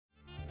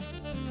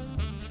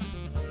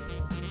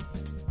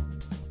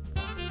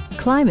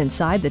Climb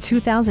inside the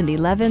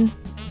 2011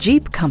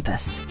 Jeep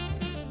Compass.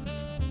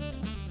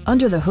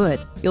 Under the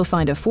hood, you'll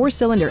find a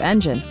 4-cylinder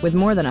engine with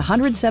more than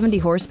 170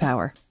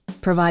 horsepower,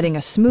 providing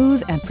a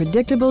smooth and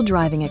predictable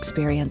driving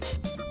experience.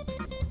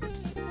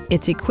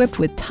 It's equipped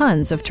with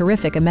tons of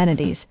terrific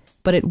amenities,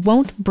 but it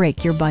won't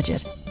break your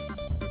budget.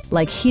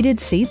 Like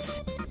heated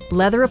seats,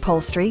 leather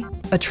upholstery,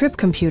 a trip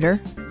computer,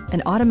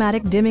 an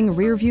automatic dimming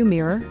rearview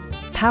mirror,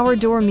 power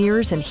door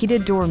mirrors and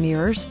heated door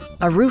mirrors,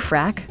 a roof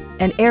rack,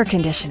 and air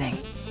conditioning.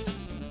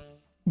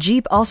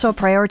 Jeep also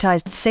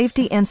prioritized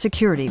safety and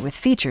security with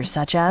features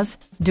such as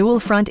dual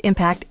front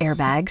impact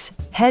airbags,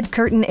 head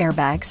curtain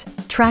airbags,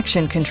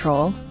 traction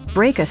control,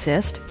 brake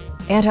assist,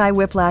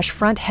 anti-whiplash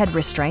front head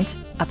restraints,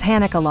 a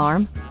panic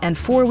alarm, and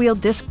 4-wheel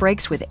disc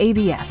brakes with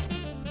ABS.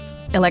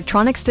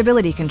 Electronic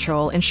stability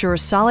control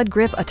ensures solid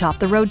grip atop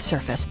the road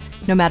surface,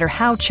 no matter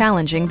how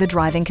challenging the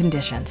driving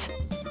conditions.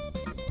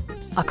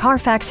 A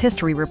Carfax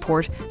history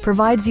report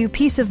provides you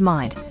peace of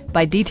mind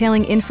by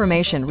detailing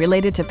information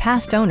related to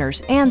past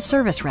owners and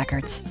service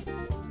records.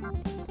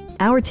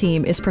 Our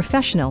team is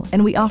professional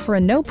and we offer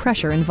a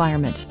no-pressure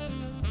environment.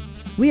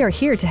 We are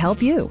here to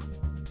help you.